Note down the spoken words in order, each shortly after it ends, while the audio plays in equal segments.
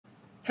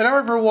Hello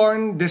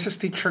everyone, this is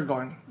Teacher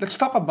Gon. Let's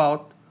talk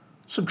about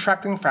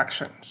subtracting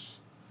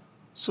fractions.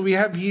 So we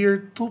have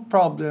here two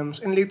problems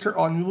and later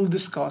on we will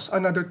discuss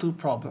another two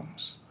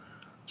problems.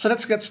 So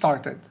let's get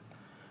started.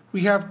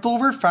 We have 2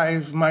 over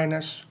 5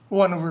 minus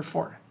 1 over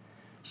 4.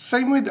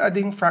 Same with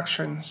adding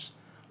fractions.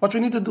 What we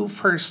need to do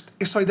first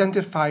is to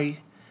identify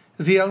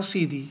the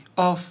LCD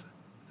of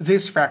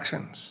these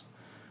fractions.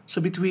 So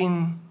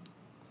between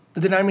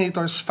the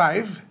denominators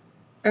 5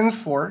 and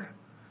 4,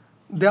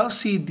 the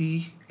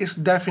LCD is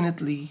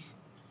definitely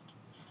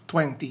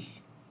 20.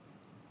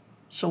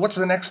 So what's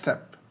the next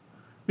step?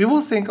 We will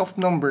think of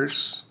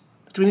numbers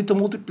that we need to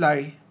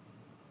multiply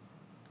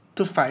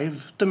to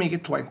 5 to make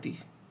it 20.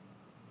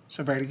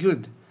 So very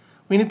good.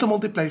 We need to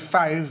multiply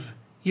 5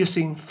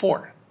 using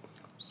 4.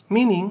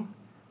 Meaning,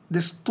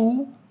 this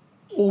 2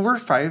 over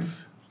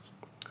 5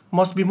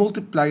 must be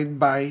multiplied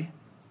by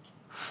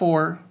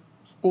 4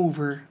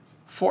 over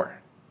 4.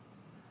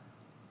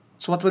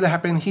 So what will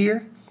happen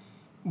here?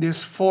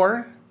 This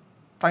 4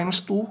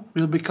 times 2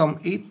 will become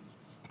 8.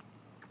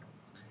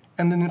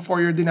 And then for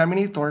your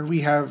denominator,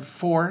 we have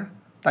 4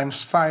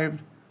 times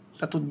 5.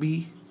 That would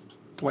be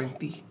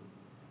 20.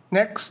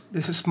 Next,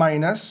 this is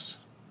minus.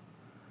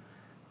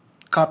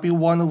 Copy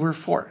 1 over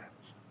 4.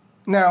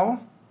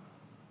 Now,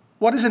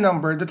 what is a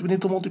number that we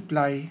need to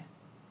multiply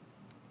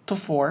to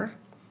 4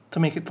 to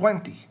make it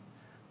 20?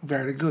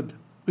 Very good.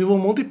 We will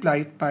multiply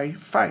it by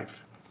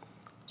 5.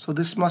 So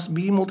this must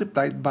be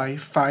multiplied by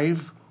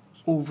 5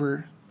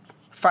 over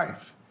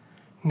 5.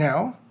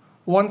 Now,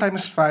 1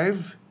 times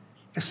 5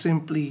 is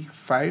simply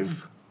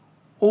 5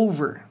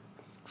 over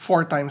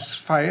 4 times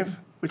 5,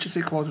 which is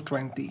equal to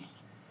 20.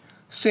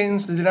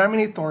 Since the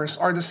denominators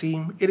are the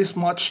same, it is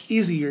much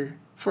easier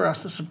for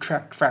us to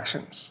subtract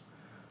fractions.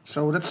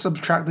 So let's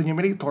subtract the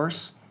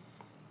numerators.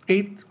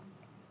 8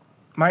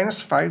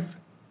 minus 5,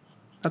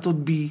 that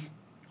would be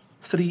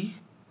 3.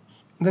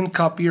 Then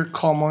copy your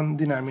common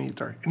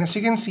denominator. And as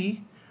you can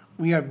see,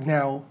 we have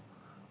now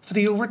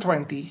 3 over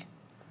 20.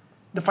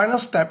 The final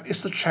step is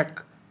to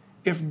check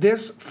if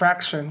this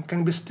fraction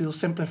can be still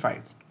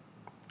simplified.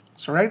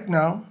 So right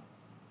now,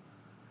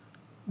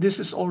 this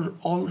is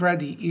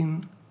already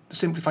in the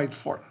simplified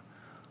form.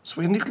 So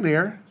we can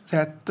declare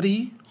that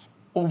 3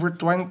 over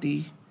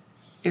 20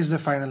 is the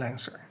final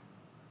answer.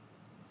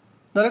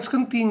 Now let's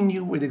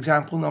continue with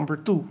example number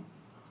 2.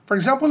 For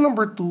example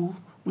number 2,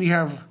 we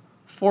have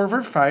 4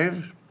 over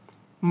 5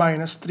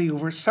 minus 3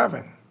 over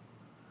 7.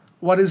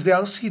 What is the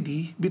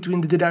LCD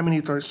between the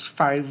denominators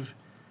 5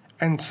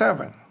 and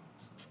 7?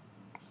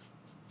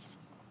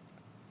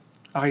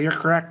 Okay, you're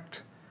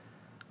correct.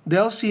 The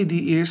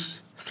LCD is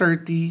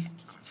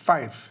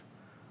 35.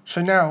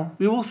 So now,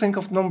 we will think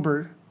of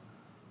number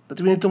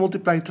that we need to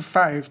multiply to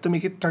 5 to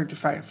make it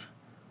 35.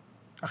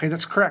 Okay,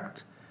 that's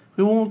correct.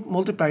 We will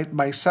multiply it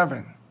by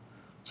 7.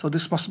 So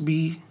this must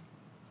be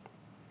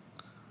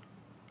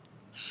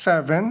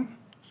 7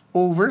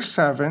 over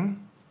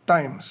 7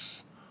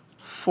 times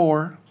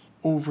 4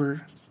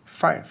 over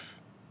 5.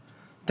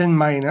 Then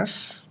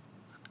minus,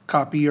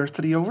 copy your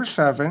 3 over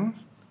 7.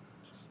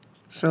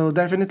 So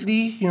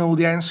definitely, you know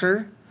the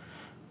answer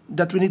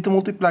that we need to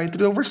multiply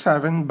 3 over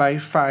 7 by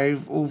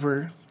 5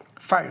 over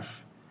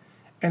 5.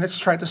 And let's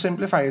try to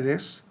simplify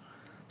this.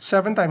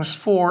 7 times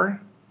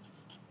 4,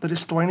 that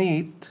is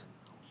 28,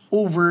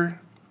 over,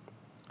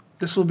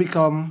 this will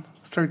become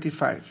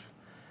 35.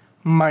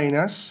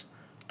 Minus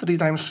 3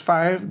 times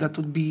 5, that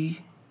would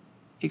be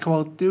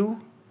equal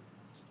to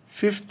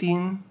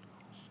 15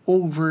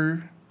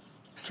 over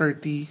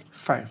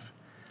 35.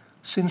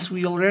 Since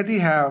we already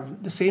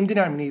have the same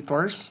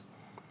denominators,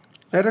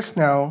 let us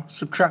now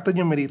subtract the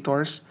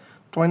numerators.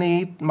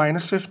 28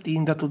 minus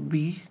 15, that would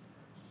be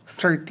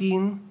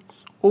 13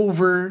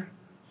 over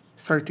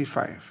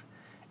 35.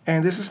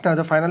 And this is now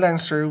the final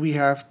answer. We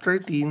have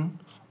 13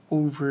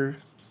 over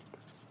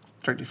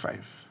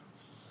 35.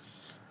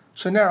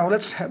 So now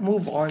let's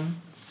move on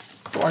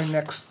to our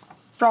next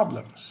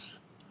problems.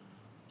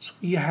 So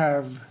we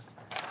have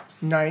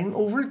 9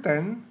 over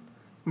 10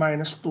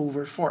 minus 2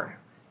 over 4.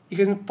 You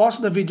can pause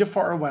the video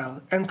for a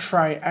while and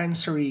try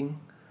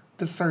answering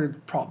the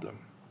third problem.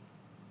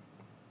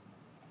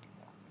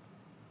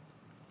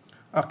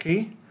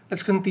 Okay,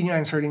 let's continue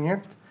answering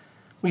it.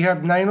 We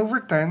have 9 over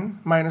 10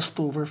 minus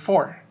 2 over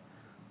 4.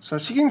 So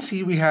as you can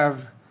see, we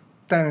have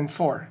 10 and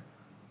 4.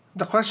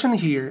 The question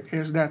here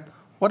is that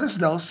what is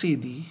the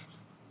LCD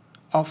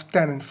of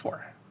 10 and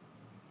 4?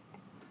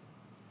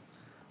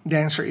 The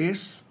answer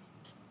is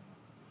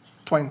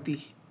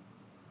 20.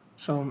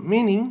 So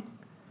meaning,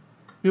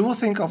 we will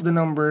think of the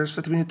numbers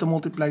that we need to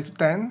multiply to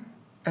 10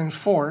 and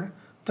 4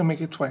 to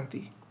make it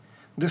 20.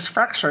 This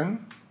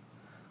fraction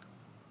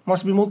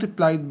must be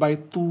multiplied by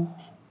 2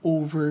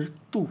 over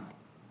 2.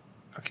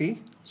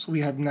 Okay, so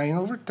we have 9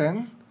 over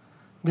 10,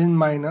 then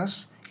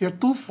minus your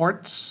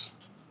 2/4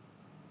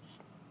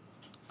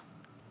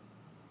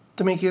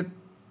 to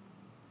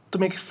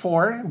make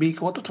 4 be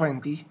equal to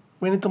 20.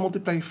 We need to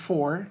multiply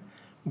 4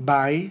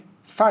 by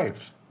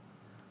 5.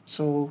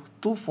 So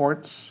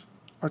 2/4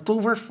 or 2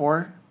 over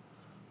 4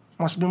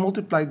 must be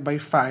multiplied by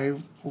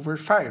 5 over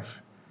 5.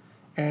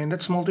 And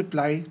let's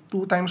multiply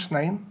 2 times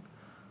 9,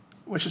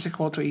 which is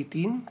equal to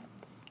 18,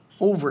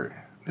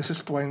 over, this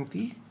is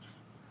 20,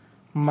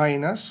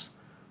 minus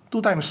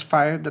 2 times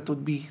 5, that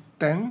would be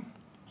 10,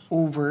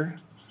 over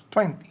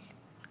 20.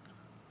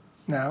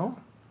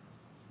 Now,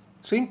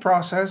 same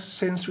process,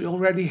 since we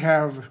already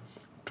have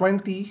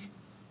 20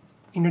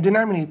 in your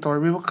denominator,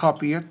 we will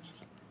copy it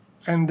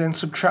and then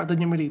subtract the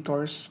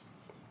numerators.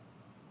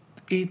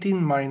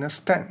 18 minus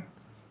 10,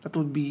 that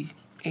would be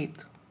 8.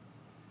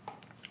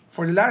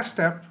 For the last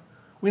step,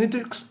 we need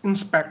to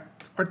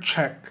inspect or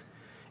check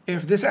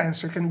if this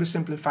answer can be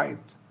simplified.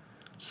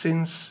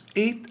 Since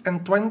 8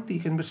 and 20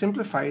 can be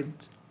simplified,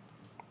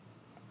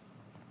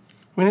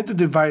 we need to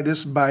divide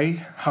this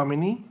by how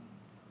many?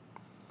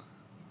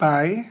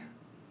 By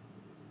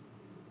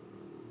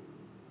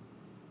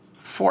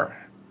 4.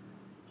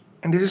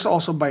 And this is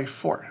also by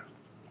 4.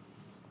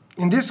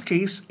 In this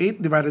case,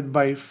 8 divided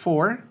by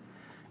 4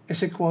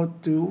 is equal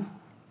to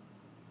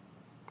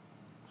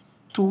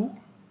 2.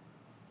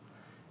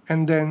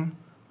 And then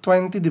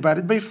 20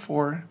 divided by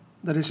 4,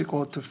 that is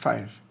equal to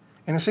 5.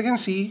 And as you can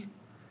see,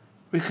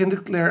 we can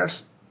declare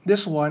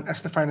this one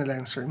as the final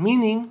answer,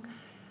 meaning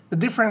the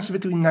difference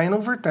between 9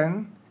 over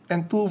 10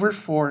 and 2 over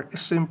 4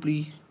 is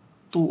simply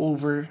 2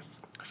 over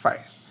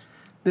 5.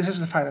 This is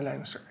the final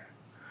answer.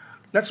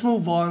 Let's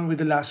move on with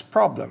the last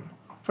problem.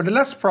 For the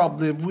last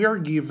problem, we are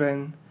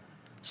given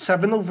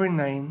 7 over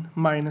 9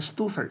 minus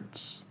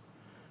 2/3.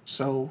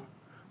 So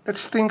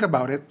let's think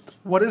about it.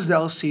 What is the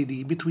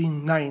LCD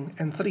between 9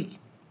 and 3?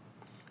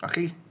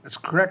 Okay, that's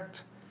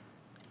correct.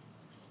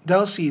 The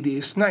LCD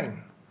is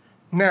 9.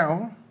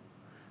 Now,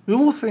 we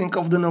will think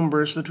of the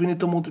numbers that we need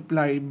to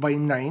multiply by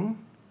 9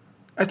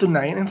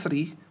 and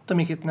 3 to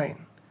make it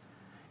 9.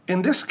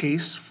 In this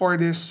case, for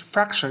this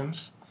fraction,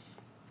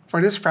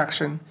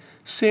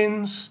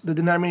 since the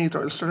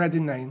denominator is already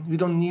 9, we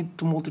don't need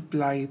to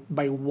multiply it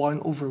by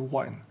 1 over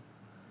 1.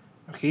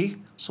 Okay,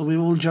 so we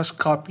will just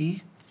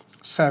copy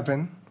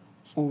 7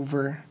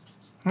 over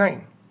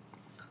 9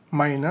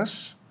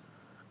 minus,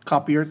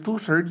 copy your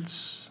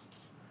 2/3,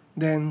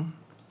 then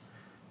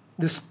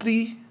this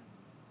 3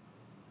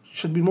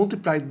 should be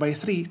multiplied by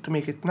 3 to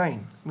make it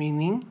 9,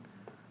 meaning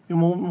we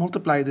will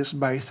multiply this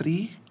by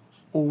 3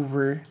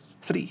 over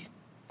 3.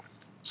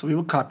 So we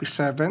will copy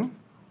 7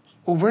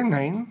 over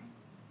 9,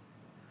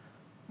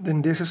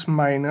 then this is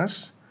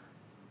minus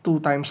 2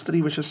 times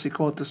 3, which is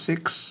equal to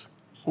 6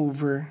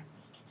 over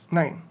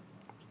 9.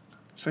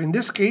 So in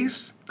this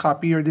case,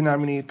 copy your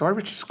denominator,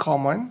 which is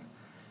common,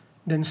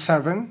 then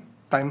 7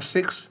 times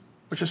 6,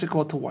 which is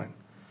equal to 1.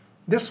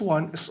 This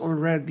one is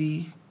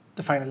already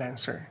the final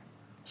answer.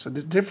 So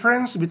the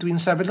difference between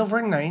 7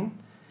 over 9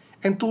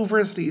 and 2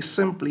 over 3 is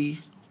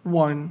simply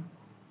 1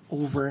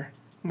 over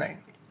 9.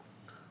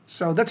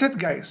 So that's it,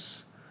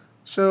 guys.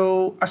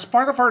 So as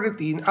part of our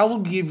routine, I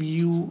will give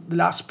you the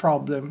last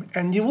problem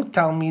and you will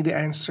tell me the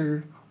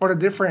answer or the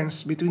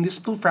difference between these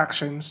two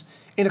fractions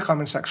in the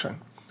comment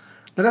section.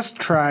 Let us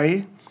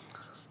try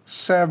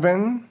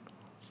 7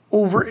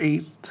 over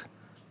 8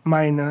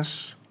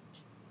 minus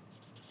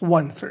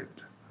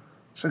 1/3.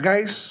 So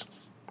guys,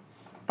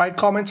 by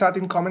comment sa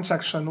ating comment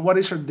section, what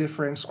is your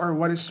difference or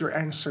what is your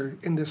answer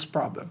in this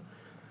problem?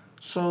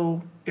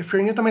 So if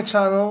you're new to my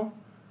channel,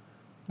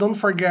 don't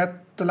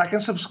forget to like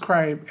and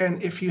subscribe. And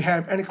if you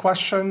have any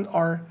question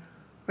or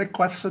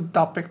requested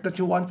topic that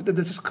you want me to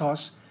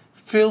discuss,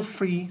 feel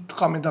free to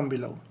comment down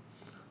below.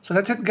 So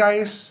that's it,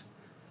 guys.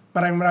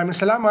 Maraming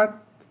salamat.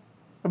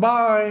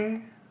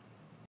 Bye-bye!